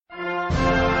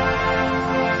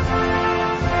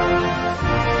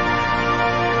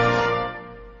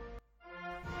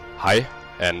Hej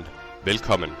and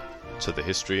velkommen to the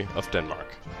history of Denmark.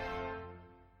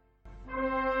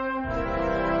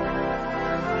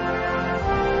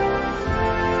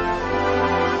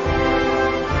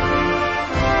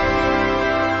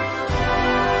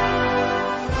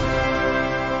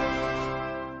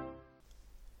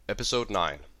 Episode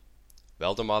 9.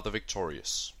 Valdemar the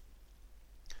Victorious.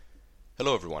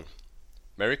 Hello everyone.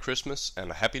 Merry Christmas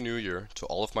and a Happy New Year to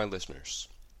all of my listeners.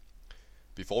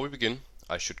 Before we begin,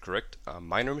 I should correct a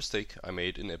minor mistake I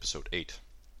made in episode 8.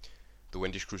 The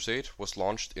Wendish Crusade was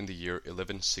launched in the year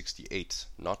 1168,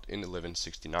 not in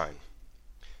 1169.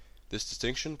 This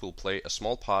distinction will play a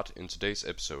small part in today's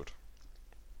episode.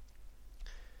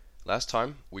 Last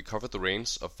time we covered the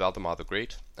reigns of Valdemar the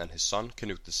Great and his son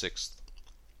Canute VI.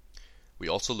 We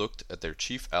also looked at their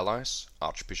chief allies,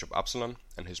 Archbishop Absalon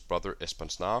and his brother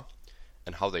Espen Snare,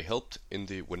 and how they helped in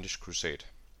the Wendish Crusade.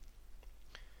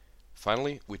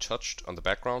 Finally, we touched on the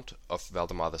background of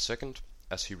Valdemar II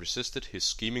as he resisted his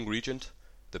scheming regent,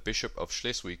 the Bishop of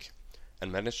Schleswig,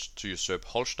 and managed to usurp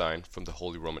Holstein from the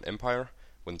Holy Roman Empire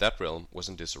when that realm was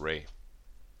in disarray.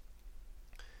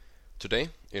 Today,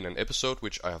 in an episode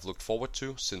which I have looked forward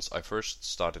to since I first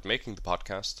started making the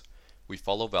podcast, we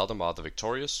follow Valdemar the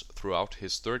Victorious throughout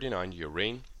his 39-year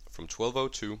reign from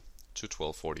 1202 to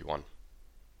 1241.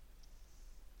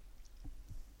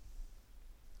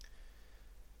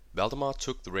 Valdemar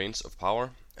took the reins of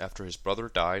power after his brother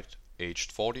died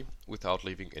aged 40 without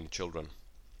leaving any children.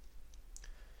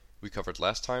 We covered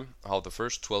last time how the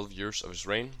first 12 years of his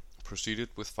reign proceeded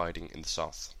with fighting in the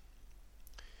south.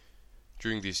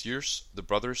 During these years, the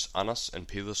brothers Anders and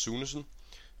Peder Sunesen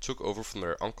took over from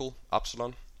their uncle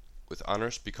Absalon, with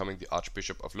Anders becoming the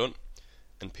Archbishop of Lund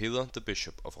and Peder the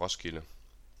Bishop of Roskilde.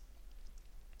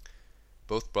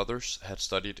 Both brothers had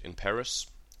studied in Paris,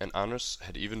 and Anders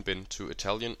had even been to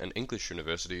Italian and English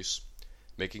universities,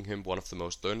 making him one of the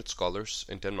most learned scholars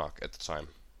in Denmark at the time.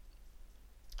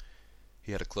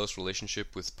 He had a close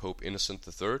relationship with Pope Innocent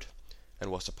III and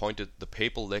was appointed the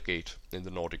papal legate in the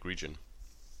Nordic region.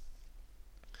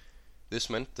 This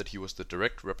meant that he was the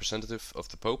direct representative of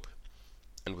the Pope,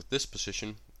 and with this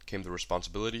position came the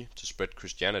responsibility to spread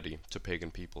Christianity to pagan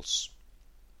peoples.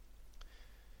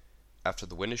 After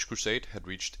the Wendish Crusade had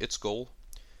reached its goal,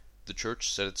 the church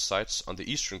set its sights on the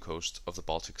eastern coast of the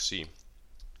Baltic Sea,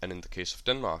 and in the case of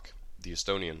Denmark, the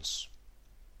Estonians.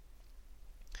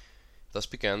 Thus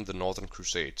began the Northern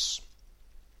Crusades.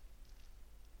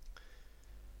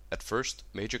 At first,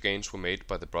 major gains were made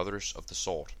by the Brothers of the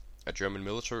Sword, a German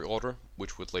military order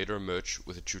which would later merge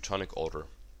with the Teutonic Order.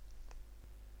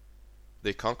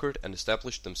 They conquered and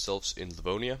established themselves in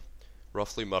Livonia,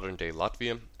 roughly modern-day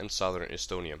Latvia and southern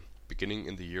Estonia, beginning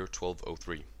in the year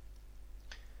 1203.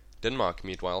 Denmark,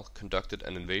 meanwhile, conducted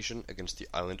an invasion against the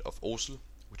island of Osel,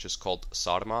 which is called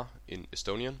Saaremaa in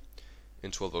Estonian, in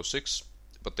 1206,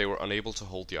 but they were unable to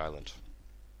hold the island.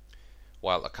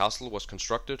 While a castle was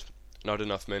constructed, not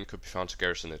enough men could be found to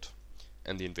garrison it,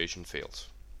 and the invasion failed.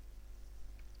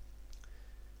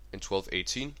 In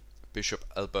 1218, Bishop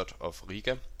Albert of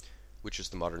Riga, which is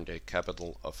the modern-day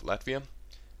capital of Latvia,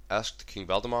 asked King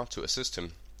Valdemar to assist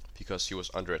him because he was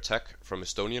under attack from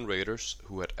Estonian raiders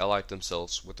who had allied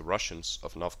themselves with the Russians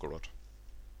of Novgorod.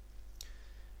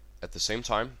 At the same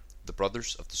time, the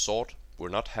Brothers of the Sword were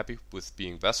not happy with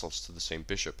being vassals to the same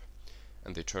bishop,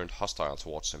 and they turned hostile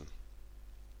towards him.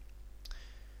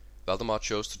 Valdemar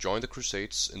chose to join the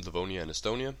Crusades in Livonia and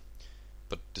Estonia,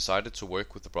 but decided to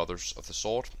work with the Brothers of the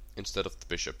Sword instead of the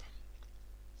bishop.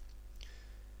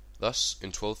 Thus, in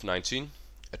 1219,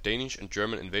 a Danish and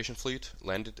German invasion fleet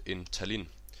landed in Tallinn,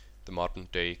 the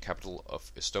modern-day capital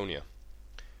of Estonia,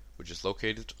 which is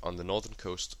located on the northern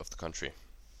coast of the country.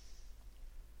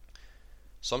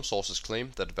 Some sources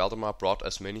claim that Valdemar brought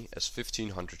as many as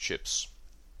 1,500 ships.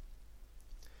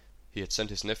 He had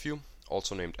sent his nephew,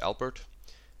 also named Albert,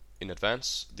 in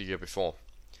advance the year before,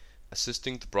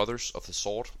 assisting the Brothers of the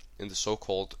Sword in the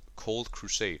so-called Cold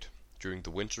Crusade during the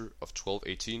winter of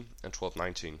 1218 and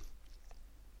 1219.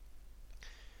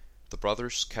 The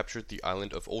brothers captured the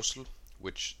island of Osel,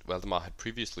 which Valdemar had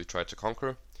previously tried to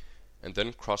conquer, and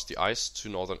then crossed the ice to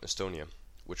northern Estonia,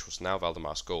 which was now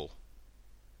Valdemar's goal.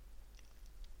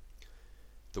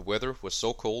 The weather was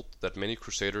so cold that many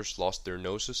crusaders lost their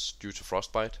noses due to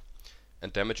frostbite,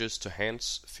 and damages to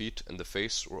hands, feet and the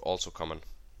face were also common.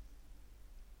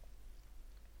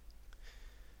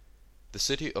 The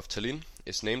city of Tallinn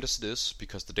is named as it is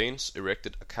because the Danes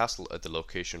erected a castle at the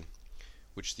location,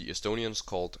 which the Estonians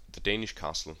called the Danish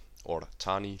Castle, or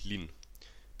Tani Linn,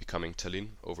 becoming Tallinn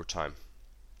over time.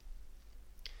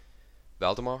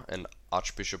 Valdemar and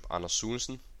Archbishop Anders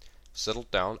Sunesen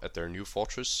settled down at their new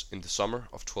fortress in the summer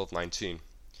of 1219,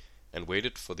 and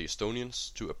waited for the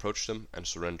Estonians to approach them and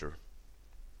surrender.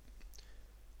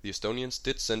 The Estonians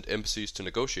did send embassies to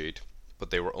negotiate, but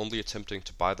they were only attempting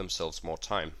to buy themselves more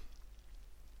time.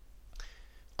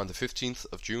 On the 15th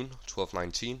of June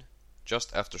 1219,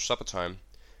 just after supper time,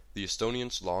 the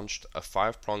Estonians launched a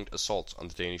five-pronged assault on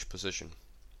the Danish position.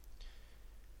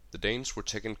 The Danes were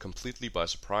taken completely by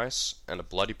surprise, and a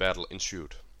bloody battle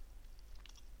ensued.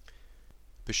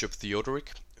 Bishop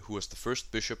Theodoric, who was the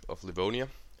first bishop of Livonia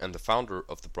and the founder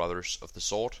of the Brothers of the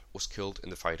Sword, was killed in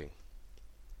the fighting.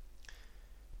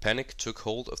 Panic took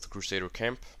hold of the Crusader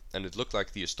camp, and it looked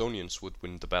like the Estonians would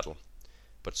win the battle.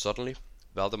 But suddenly,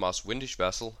 Valdemar's Windish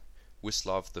vassal,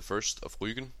 Wislav I of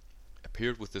Rügen,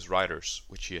 appeared with his riders,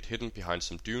 which he had hidden behind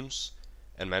some dunes,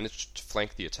 and managed to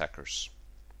flank the attackers.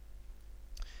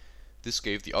 This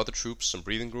gave the other troops some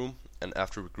breathing room, and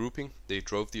after regrouping, they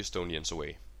drove the Estonians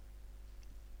away.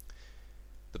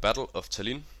 The Battle of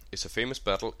Tallinn is a famous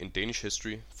battle in Danish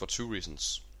history for two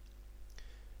reasons.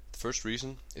 The first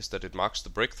reason is that it marks the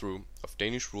breakthrough of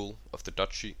Danish rule of the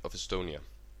Duchy of Estonia.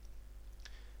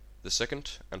 The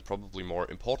second, and probably more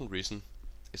important reason,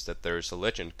 is that there is a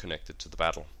legend connected to the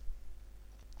battle.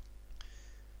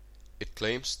 It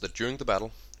claims that during the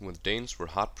battle, when the Danes were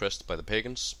hard pressed by the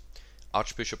pagans,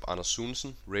 Archbishop Anders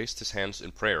Sunesen raised his hands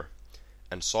in prayer,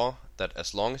 and saw that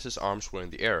as long as his arms were in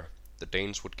the air, the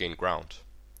Danes would gain ground.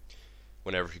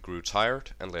 Whenever he grew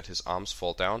tired and let his arms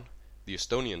fall down, the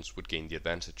Estonians would gain the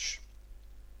advantage.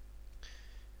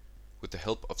 With the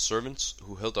help of servants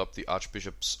who held up the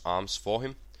Archbishop's arms for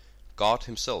him, God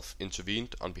himself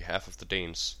intervened on behalf of the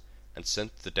Danes, and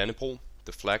sent the Dannebro,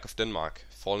 the flag of Denmark,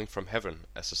 falling from heaven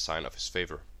as a sign of his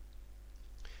favor.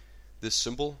 This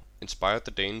symbol inspired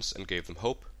the Danes and gave them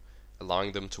hope,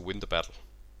 allowing them to win the battle.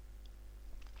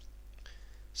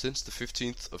 Since the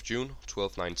 15th of June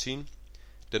 1219,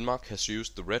 Denmark has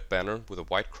used the red banner with a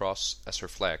white cross as her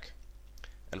flag,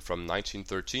 and from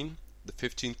 1913, the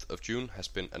 15th of June has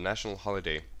been a national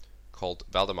holiday called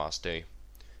Valdemar's Day,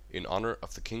 in honor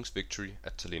of the king's victory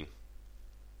at Tallinn.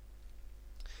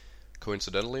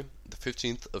 Coincidentally, the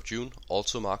 15th of June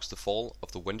also marks the fall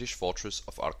of the Wendish fortress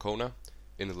of Arkona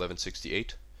in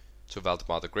 1168 to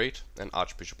Valdemar the Great and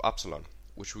Archbishop Absalon,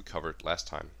 which we covered last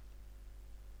time.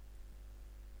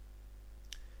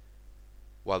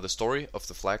 While the story of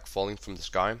the flag falling from the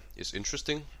sky is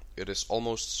interesting, it is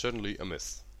almost certainly a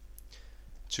myth.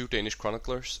 Two Danish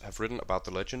chroniclers have written about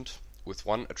the legend, with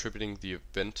one attributing the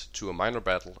event to a minor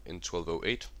battle in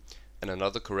 1208, and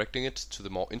another correcting it to the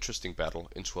more interesting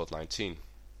battle in 1219.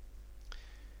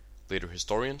 Later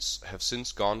historians have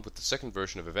since gone with the second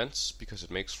version of events because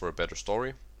it makes for a better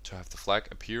story to have the flag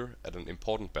appear at an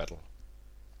important battle.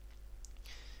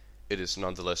 It is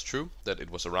nonetheless true that it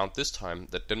was around this time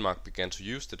that Denmark began to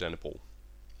use the Dannebro.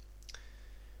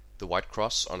 The white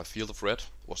cross on a field of red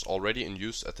was already in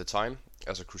use at the time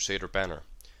as a Crusader banner,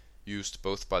 used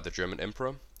both by the German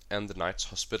Emperor and the Knights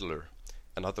Hospitaller,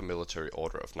 another military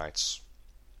order of knights.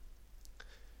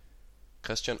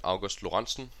 Christian August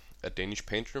Lorentzen, a Danish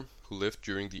painter who lived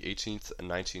during the 18th and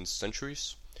 19th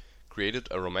centuries, created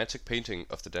a romantic painting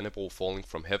of the Dannebro falling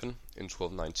from heaven in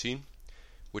 1219,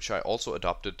 which I also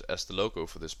adopted as the logo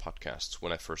for this podcast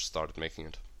when I first started making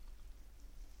it.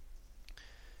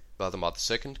 Valdemar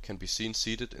II can be seen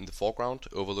seated in the foreground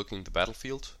overlooking the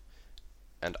battlefield,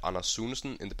 and Anders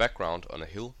Sunesen in the background on a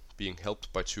hill being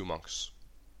helped by two monks.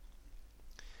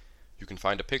 You can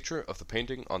find a picture of the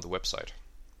painting on the website.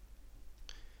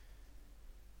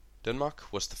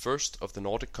 Denmark was the first of the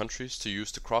Nordic countries to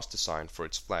use the cross design for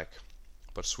its flag,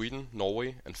 but Sweden,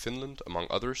 Norway and Finland, among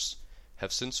others,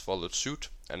 have since followed suit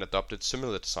and adopted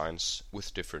similar designs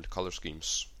with different color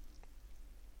schemes.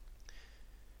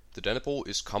 The Dannebro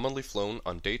is commonly flown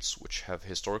on dates which have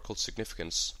historical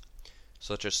significance,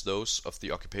 such as those of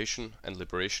the occupation and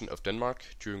liberation of Denmark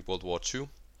during World War II,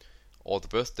 or the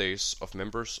birthdays of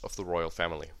members of the royal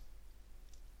family.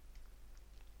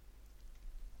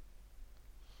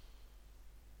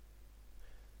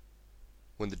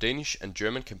 When the Danish and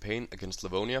German campaign against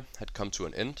Livonia had come to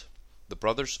an end, the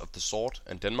Brothers of the Sword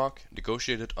and Denmark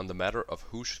negotiated on the matter of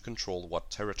who should control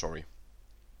what territory.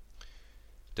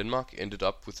 Denmark ended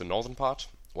up with the northern part,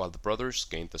 while the brothers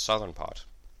gained the southern part.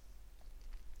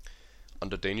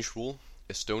 Under Danish rule,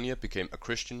 Estonia became a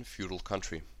Christian feudal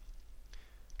country.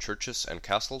 Churches and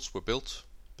castles were built,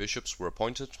 bishops were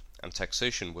appointed, and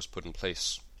taxation was put in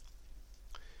place.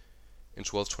 In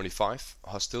 1225,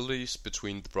 hostilities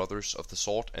between the Brothers of the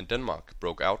Sword and Denmark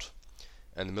broke out,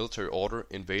 and the military order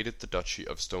invaded the Duchy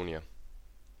of Estonia.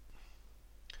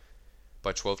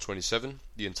 By 1227,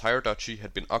 the entire duchy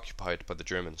had been occupied by the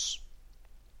Germans.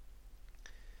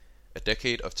 A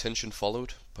decade of tension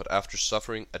followed, but after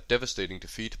suffering a devastating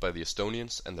defeat by the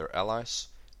Estonians and their allies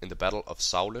in the Battle of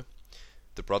Saule,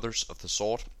 the Brothers of the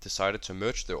Sword decided to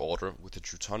merge their order with the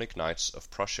Teutonic Knights of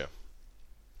Prussia.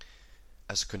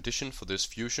 As a condition for this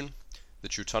fusion, the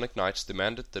Teutonic Knights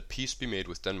demanded that peace be made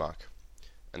with Denmark,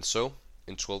 and so,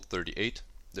 in 1238,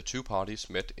 the two parties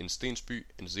met in Stensby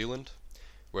in Zealand,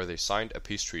 where they signed a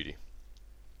peace treaty.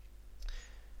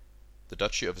 The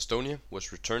Duchy of Estonia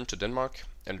was returned to Denmark,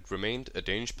 and it remained a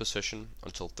Danish possession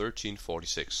until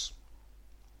 1346.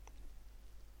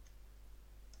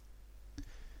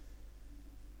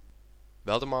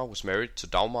 Valdemar was married to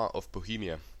Dagmar of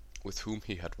Bohemia, with whom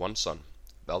he had one son,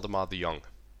 Valdemar the Young.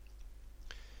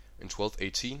 In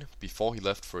 1218, before he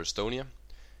left for Estonia,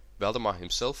 Valdemar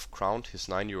himself crowned his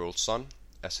 9-year-old son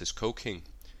as his co-king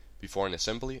before an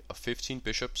assembly of 15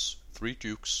 bishops, 3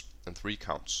 dukes, and 3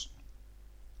 counts.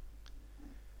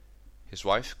 His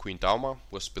wife, Queen Dagmar,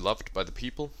 was beloved by the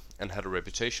people and had a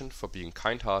reputation for being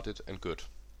kind-hearted and good.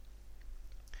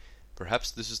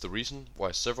 Perhaps this is the reason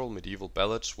why several medieval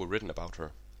ballads were written about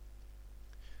her.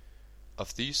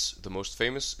 Of these, the most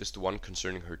famous is the one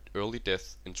concerning her early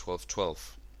death in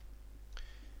 1212.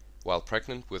 While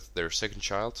pregnant with their second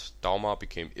child, Dagmar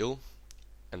became ill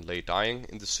and lay dying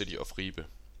in the city of Ribe.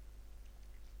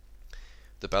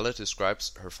 The ballad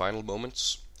describes her final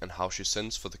moments and how she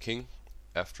sends for the king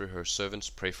after her servants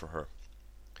pray for her.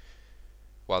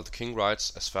 While the king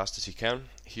rides as fast as he can,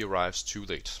 he arrives too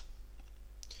late.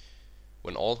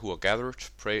 When all who are gathered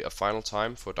pray a final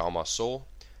time for Dagmar's soul,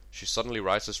 she suddenly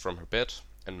rises from her bed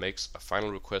and makes a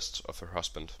final request of her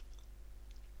husband.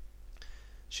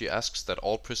 She asks that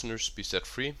all prisoners be set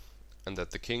free, and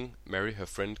that the king marry her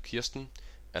friend Kirsten,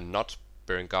 and not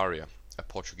Berengaria, a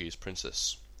Portuguese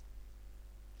princess.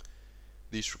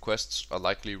 These requests are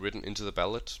likely written into the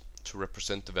ballad to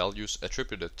represent the values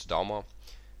attributed to Dagmar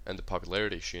and the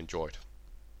popularity she enjoyed.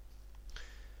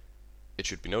 It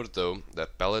should be noted, though,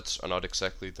 that ballads are not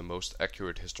exactly the most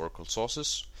accurate historical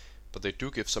sources, but they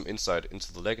do give some insight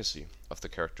into the legacy of the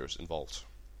characters involved.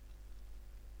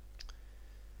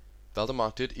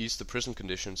 Valdemar did ease the prison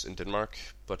conditions in Denmark,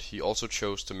 but he also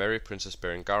chose to marry Princess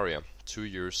Berengaria 2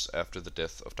 years after the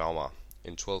death of Dagmar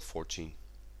in 1214.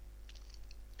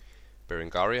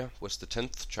 Berengaria was the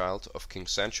 10th child of King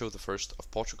Sancho I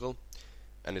of Portugal,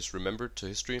 and is remembered to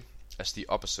history as the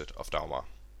opposite of Dagmar.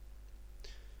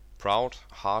 Proud,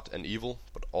 hard and evil,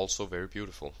 but also very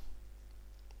beautiful.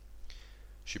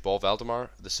 She bore Valdemar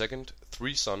II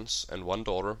 3 sons and 1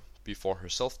 daughter before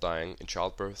herself dying in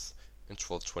childbirth in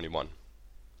 1221.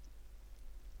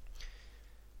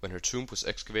 When her tomb was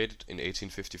excavated in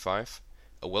 1855,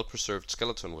 a well-preserved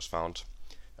skeleton was found,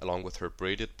 along with her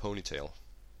braided ponytail.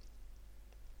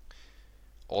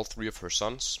 All 3 of her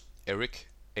sons, Eric,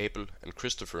 Abel and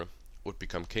Christopher, would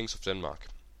become kings of Denmark,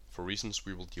 for reasons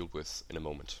we will deal with in a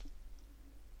moment.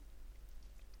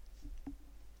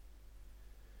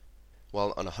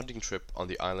 While on a hunting trip on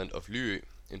the island of Lyø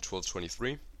in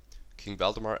 1223, King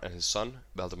Valdemar and his son,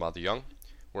 Valdemar the Young,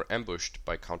 were ambushed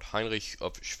by Count Heinrich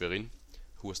of Schwerin,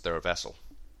 who was their vassal.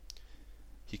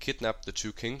 He kidnapped the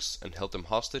 2 kings and held them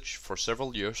hostage for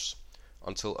several years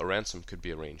until a ransom could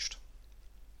be arranged.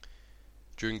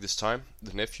 During this time,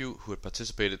 the nephew who had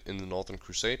participated in the Northern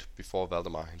Crusade before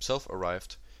Valdemar himself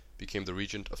arrived became the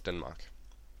regent of Denmark.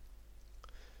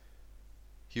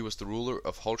 He was the ruler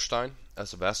of Holstein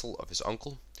as a vassal of his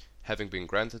uncle, having been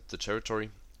granted the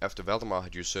territory after Valdemar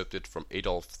had usurped it from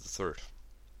Adolf III.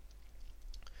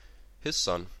 His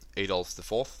son, Adolf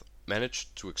IV,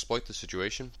 managed to exploit the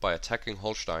situation by attacking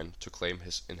Holstein to claim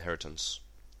his inheritance.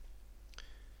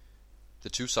 The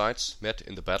 2 sides met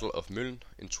in the Battle of Møn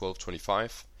in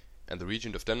 1225, and the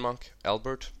regent of Denmark,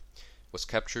 Albert, was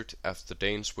captured after the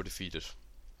Danes were defeated.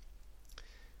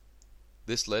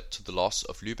 This led to the loss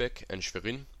of Lübeck and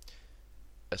Schwerin,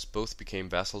 as both became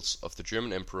vassals of the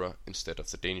German emperor instead of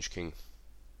the Danish king.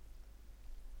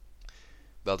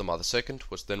 Valdemar II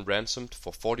was then ransomed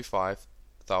for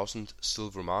 45,000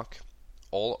 silver mark,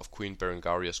 all of Queen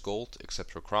Berengaria's gold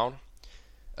except her crown,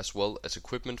 as well as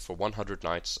equipment for 100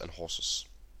 knights and horses.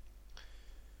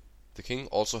 The king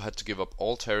also had to give up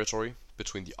all territory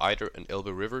between the Eider and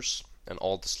Elbe rivers, and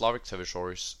all the Slavic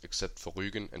territories except for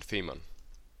Rügen and Femern.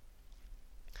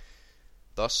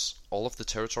 Thus, all of the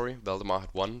territory Valdemar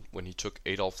had won when he took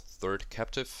Adolf III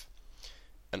captive,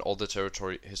 and all the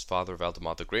territory his father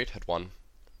Valdemar the Great had won,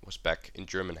 was back in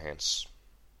German hands.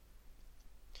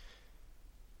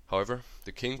 However,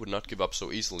 the king would not give up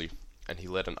so easily, and he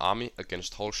led an army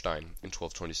against Holstein in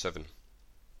 1227.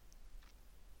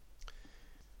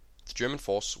 The German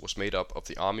force was made up of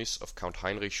the armies of Count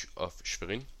Heinrich of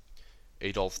Schwerin,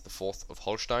 Adolf IV of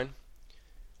Holstein,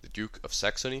 the Duke of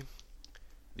Saxony,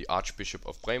 the Archbishop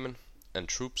of Bremen, and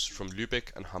troops from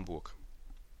Lübeck and Hamburg.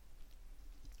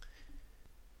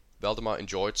 Valdemar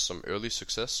enjoyed some early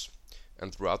success,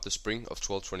 and throughout the spring of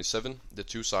 1227 the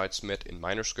two sides met in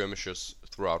minor skirmishes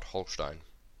throughout Holstein.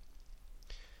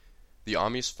 The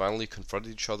armies finally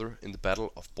confronted each other in the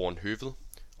Battle of Bornhøvel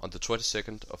on the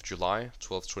 22nd of July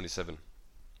 1227.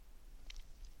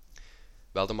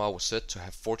 Valdemar was said to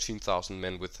have 14,000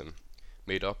 men with him,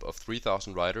 made up of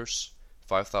 3,000 riders,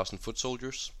 5,000 foot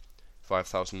soldiers,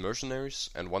 5,000 mercenaries,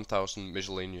 and 1,000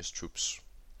 miscellaneous troops.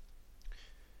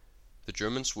 The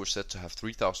Germans were said to have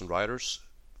 3,000 riders,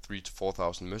 3,000 to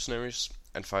 4,000 mercenaries,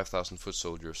 and 5,000 foot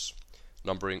soldiers,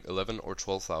 numbering 11 or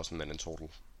 12,000 men in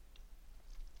total.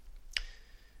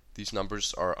 These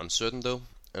numbers are uncertain though,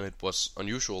 and it was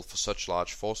unusual for such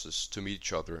large forces to meet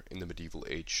each other in the medieval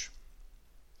age.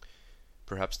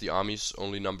 Perhaps the armies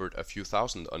only numbered a few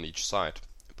thousand on each side,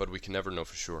 but we can never know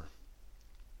for sure.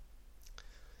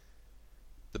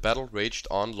 The battle raged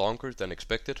on longer than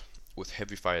expected, with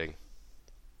heavy fighting.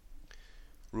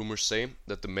 Rumors say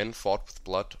that the men fought with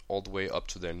blood all the way up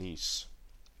to their knees.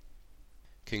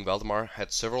 King Valdemar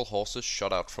had several horses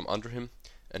shot out from under him,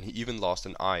 and he even lost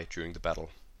an eye during the battle.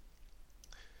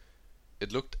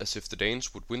 It looked as if the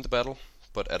Danes would win the battle,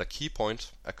 but at a key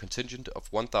point, a contingent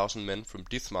of 1,000 men from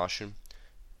Dithmarschen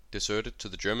deserted to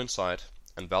the German side,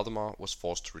 and Valdemar was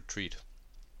forced to retreat.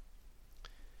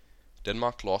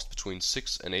 Denmark lost between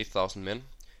 6,000 and 8,000 men,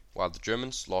 while the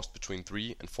Germans lost between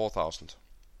 3,000 and 4,000.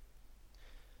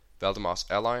 Valdemar's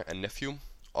ally and nephew,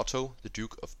 Otto, the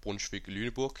Duke of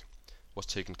Brunswick-Lüneburg, was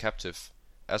taken captive,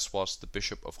 as was the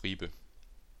Bishop of Ribe.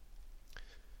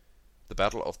 The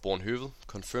Battle of Bornhøvel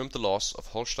confirmed the loss of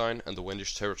Holstein and the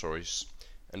Wendich territories,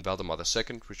 and Valdemar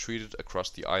II retreated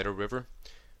across the Eider River,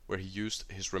 where he used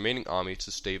his remaining army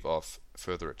to stave off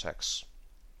further attacks.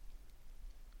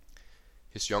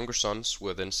 His younger sons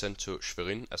were then sent to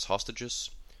Schwerin as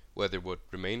hostages, where they would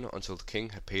remain until the king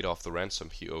had paid off the ransom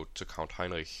he owed to Count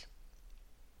Heinrich.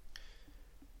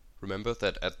 Remember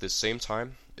that at this same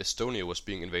time, Estonia was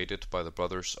being invaded by the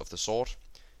Brothers of the Sword,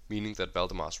 meaning that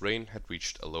Valdemar's reign had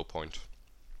reached a low point.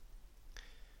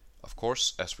 Of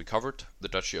course, as we covered, the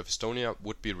Duchy of Estonia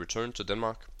would be returned to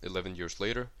Denmark 11 years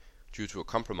later due to a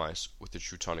compromise with the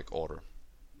Teutonic Order.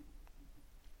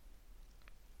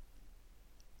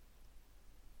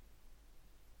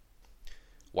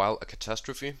 While a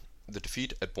catastrophe, the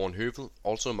defeat at Bornhøvel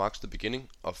also marks the beginning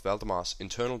of Valdemar's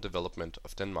internal development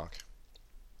of Denmark.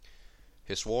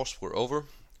 His wars were over,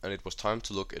 and it was time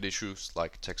to look at issues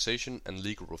like taxation and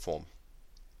legal reform.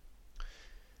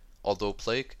 Although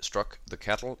plague struck the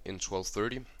cattle in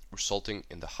 1230, resulting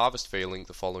in the harvest failing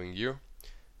the following year,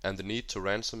 and the need to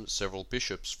ransom several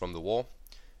bishops from the war,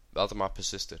 Valdemar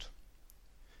persisted.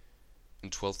 In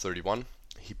 1231,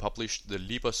 he published the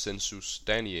Liber Sensus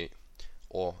Daniae,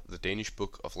 or the Danish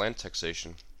Book of Land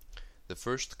Taxation, the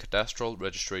first cadastral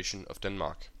registration of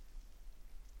Denmark.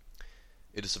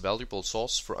 It is a valuable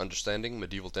source for understanding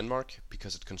medieval Denmark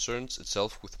because it concerns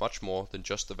itself with much more than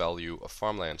just the value of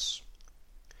farmlands.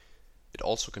 It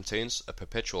also contains a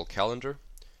perpetual calendar,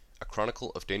 a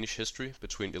chronicle of Danish history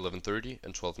between 1130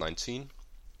 and 1219,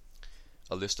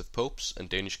 a list of popes and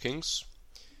Danish kings,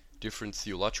 different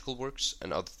theological works,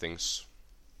 and other things.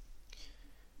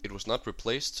 It was not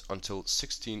replaced until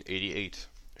 1688,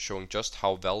 showing just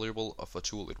how valuable of a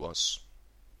tool it was.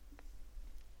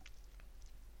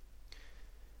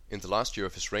 In the last year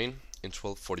of his reign, in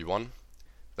 1241,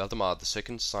 Valdemar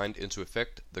II signed into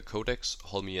effect the Codex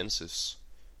Holmiensis,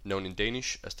 known in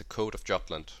Danish as the Code of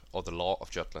Jutland, or the Law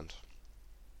of Jutland.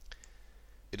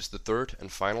 It is the third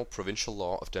and final provincial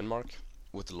law of Denmark,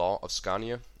 with the Law of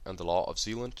Scania and the Law of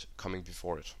Zealand coming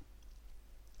before it.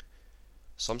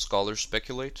 Some scholars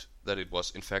speculate that it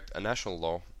was in fact a national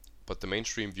law, but the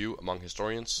mainstream view among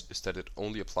historians is that it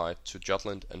only applied to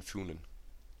Jutland and Funen.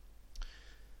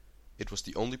 It was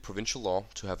the only provincial law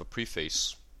to have a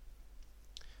preface.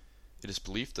 It is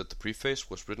believed that the preface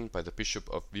was written by the Bishop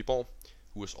of Viborg,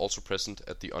 who was also present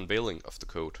at the unveiling of the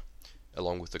code,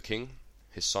 along with the king,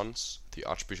 his sons, the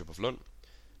Archbishop of Lund,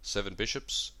 7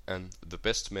 bishops, and the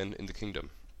best men in the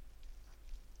kingdom.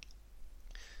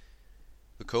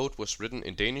 The code was written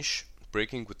in Danish,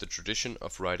 breaking with the tradition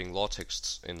of writing law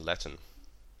texts in Latin.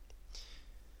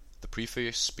 The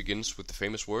preface begins with the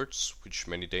famous words, which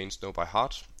many Danes know by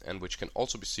heart, and which can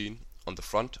also be seen on the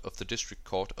front of the District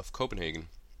Court of Copenhagen.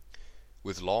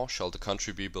 With law shall the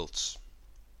country be built.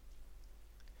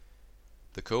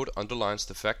 The code underlines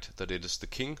the fact that it is the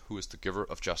king who is the giver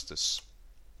of justice.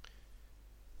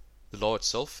 The law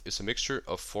itself is a mixture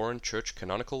of foreign church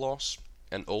canonical laws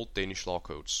and old Danish law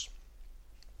codes.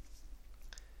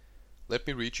 Let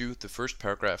me read you the first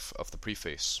paragraph of the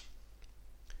preface.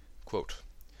 Quote,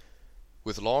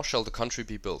 "With law shall the country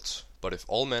be built, but if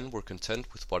all men were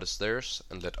content with what is theirs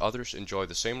and let others enjoy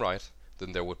the same right,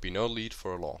 then there would be no need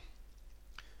for a law.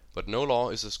 But no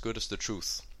law is as good as the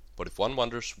truth, but if one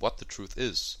wonders what the truth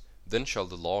is, then shall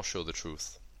the law show the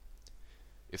truth.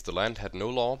 If the land had no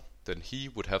law, then he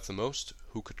would have the most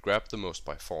who could grab the most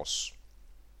by force."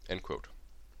 End quote.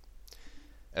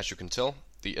 As you can tell,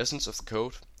 the essence of the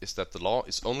code is that the law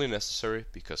is only necessary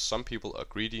because some people are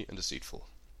greedy and deceitful.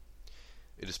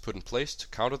 It is put in place to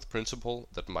counter the principle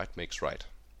that might makes right.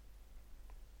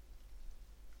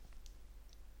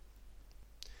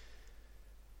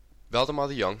 Valdemar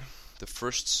the Young, the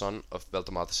first son of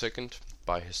Valdemar II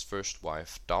by his first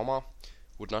wife Dagmar,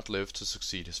 would not live to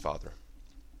succeed his father.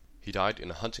 He died in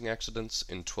a hunting accident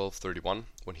in 1231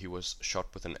 when he was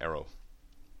shot with an arrow.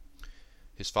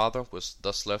 His father was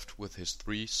thus left with his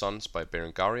 3 sons by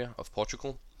Berengaria of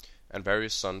Portugal and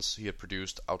various sons he had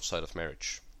produced outside of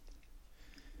marriage.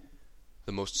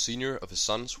 The most senior of his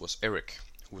sons was Eric,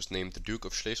 who was named the Duke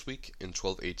of Schleswig in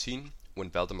 1218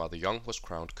 when Valdemar the Young was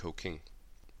crowned co-king.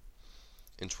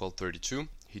 In 1232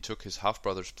 he took his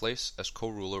half-brother's place as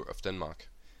co-ruler of Denmark,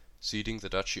 ceding the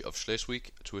Duchy of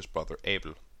Schleswig to his brother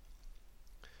Abel.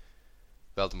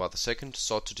 Valdemar II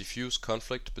sought to diffuse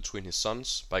conflict between his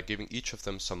sons by giving each of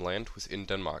them some land within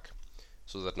Denmark,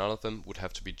 so that none of them would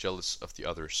have to be jealous of the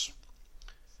others.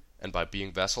 And by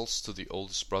being vassals to the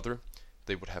oldest brother,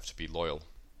 they would have to be loyal.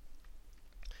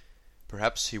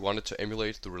 Perhaps he wanted to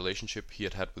emulate the relationship he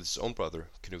had had with his own brother,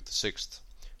 Canute VI,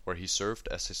 where he served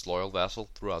as his loyal vassal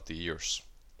throughout the years.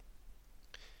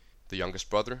 The youngest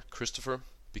brother, Christopher,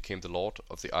 became the lord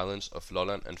of the islands of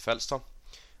Lolland and Falster,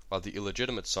 while the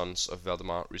illegitimate sons of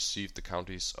Valdemar received the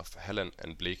counties of Halland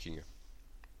and Blekinge.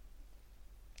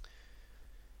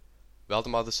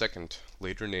 Valdemar II,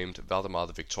 later named Valdemar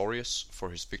the Victorious for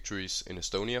his victories in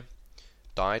Estonia,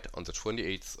 died on the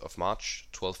 28th of March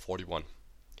 1241,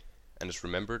 and is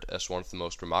remembered as one of the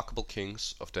most remarkable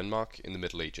kings of Denmark in the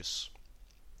Middle Ages.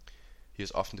 He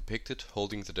is often depicted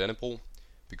holding the Dannebro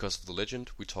because of the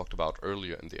legend we talked about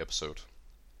earlier in the episode.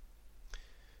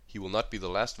 He will not be the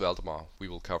last Valdemar we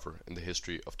will cover in the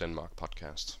History of Denmark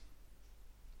podcast.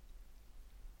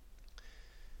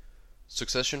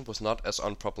 Succession was not as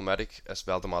unproblematic as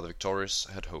Valdemar the Victorious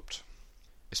had hoped.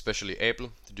 Especially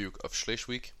Abel, the Duke of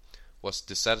Schleswig, was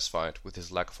dissatisfied with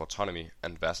his lack of autonomy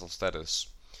and vassal status,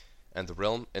 and the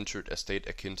realm entered a state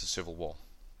akin to civil war.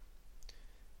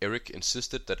 Eric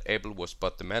insisted that Abel was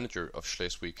but the manager of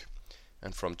Schleswig,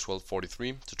 and from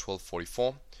 1243 to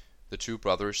 1244 the two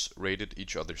brothers raided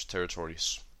each other's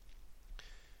territories.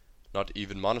 Not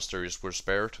even monasteries were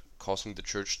spared, causing the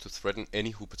church to threaten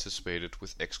any who participated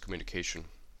with excommunication.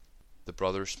 The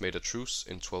brothers made a truce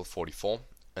in 1244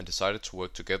 and decided to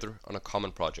work together on a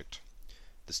common project: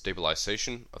 the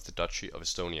stabilization of the Duchy of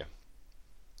Estonia.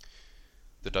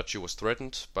 The duchy was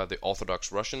threatened by the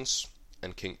Orthodox Russians,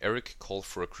 and King Eric called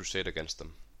for a crusade against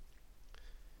them.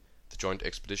 The joint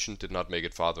expedition did not make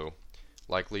it far though,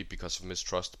 likely because of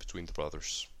mistrust between the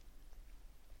brothers.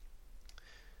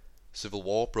 Civil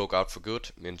war broke out for good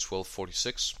in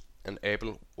 1246, and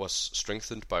Abel was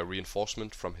strengthened by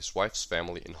reinforcement from his wife's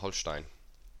family in Holstein.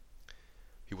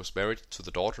 He was married to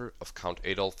the daughter of Count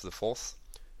Adolf IV,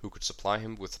 who could supply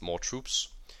him with more troops,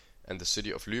 and the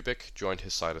city of Lübeck joined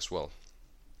his side as well.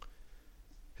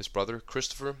 His brother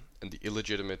Christopher and the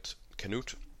illegitimate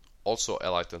Canute also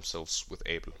allied themselves with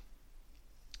Abel.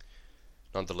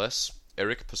 Nonetheless,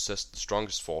 Eric possessed the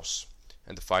strongest force,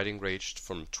 and the fighting raged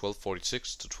from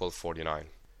 1246 to 1249.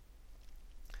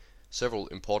 Several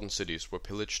important cities were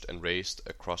pillaged and razed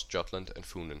across Jutland and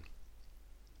Funen.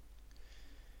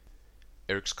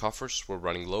 Eric's coffers were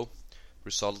running low,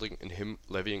 resulting in him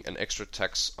levying an extra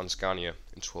tax on Scania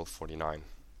in 1249.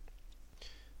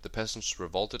 The peasants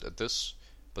revolted at this,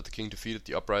 but the king defeated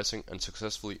the uprising and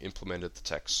successfully implemented the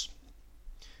tax.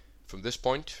 From this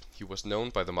point, he was known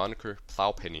by the moniker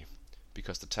Plowpenny,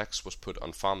 because the tax was put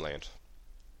on farmland.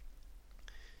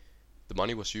 The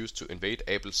money was used to invade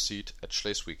Abel's seat at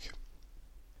Schleswig.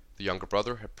 The younger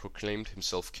brother had proclaimed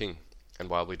himself king, and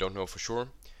while we don't know for sure,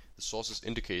 the sources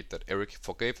indicate that Eric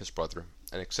forgave his brother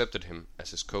and accepted him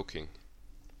as his co-king.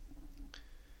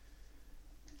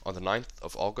 On the 9th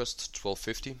of August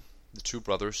 1250, the two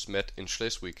brothers met in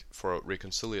Schleswig for a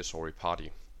reconciliatory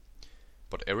party,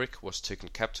 but Eric was taken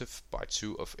captive by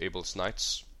two of Abel's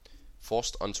knights,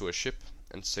 forced onto a ship,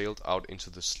 and sailed out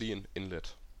into the Slien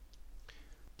inlet.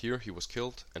 Here he was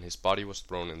killed, and his body was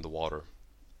thrown in the water.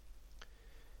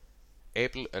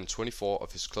 Abel and 24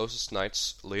 of his closest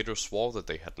knights later swore that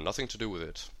they had nothing to do with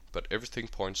it, but everything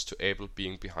points to Abel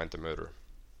being behind the murder.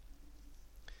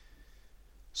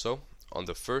 So, on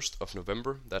the 1st of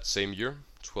November that same year,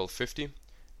 1250,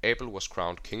 Abel was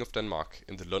crowned King of Denmark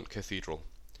in the Lund Cathedral.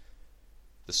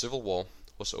 The civil war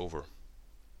was over.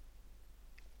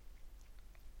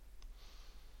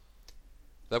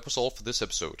 That was all for this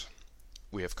episode.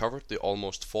 We have covered the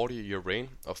almost 40-year reign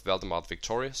of Valdemar the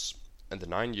Victorious, and the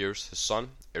 9 years his son,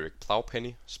 Erik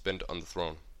Plowpenny, spent on the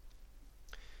throne.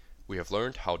 We have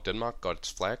learned how Denmark got its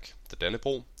flag, the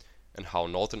Dannebrog, and how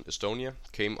northern Estonia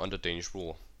came under Danish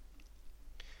rule.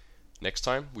 Next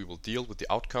time we will deal with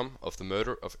the outcome of the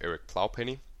murder of Erik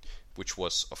Plowpenny, which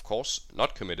was, of course,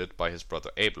 not committed by his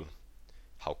brother Abel.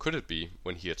 How could it be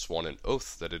when he had sworn an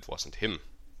oath that it wasn't him?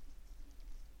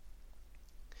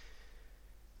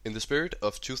 In the spirit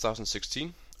of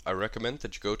 2016, I recommend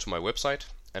that you go to my website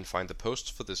and find the posts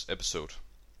for this episode.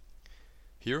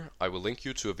 Here I will link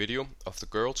you to a video of the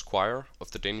girls' choir of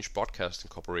the Danish Broadcasting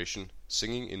Corporation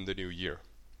singing in the new year.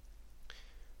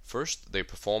 First they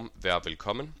perform Vær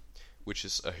Velkommen, which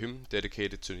is a hymn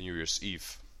dedicated to New Year's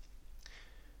Eve.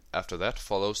 After that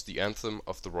follows the anthem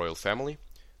of the royal family,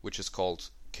 which is called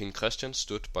King Christian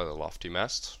Stood by the Lofty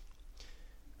Mast.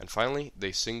 And finally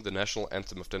they sing the national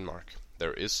anthem of Denmark,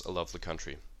 There is a Lovely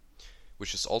Country,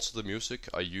 which is also the music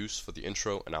I use for the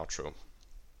intro and outro.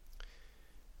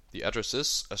 The address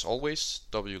is, as always,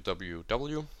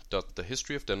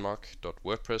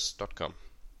 www.thehistoryofdenmark.wordpress.com.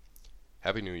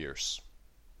 Happy New Year's!